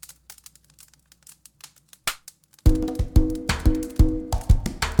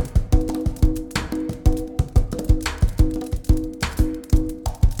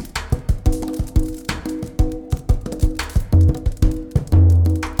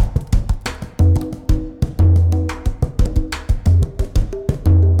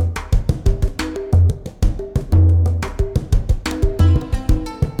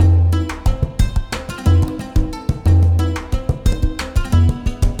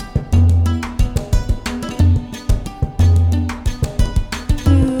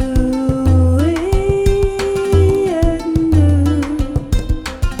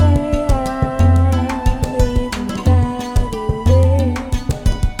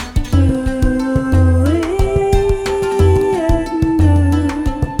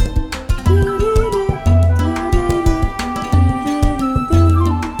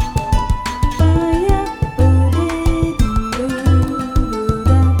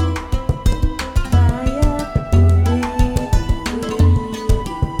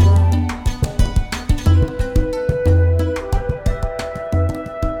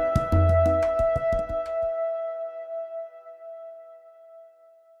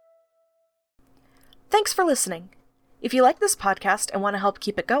 Thanks for listening. If you like this podcast and want to help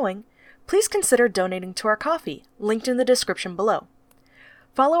keep it going, please consider donating to our coffee, linked in the description below.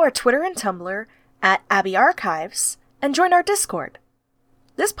 Follow our Twitter and Tumblr at Abbey Archives, and join our Discord.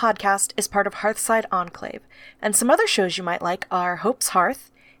 This podcast is part of Hearthside Enclave, and some other shows you might like are Hope's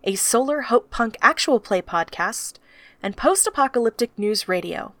Hearth, a Solar Hope Punk actual play podcast, and Post-Apocalyptic News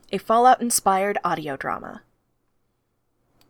Radio, a Fallout-inspired audio drama.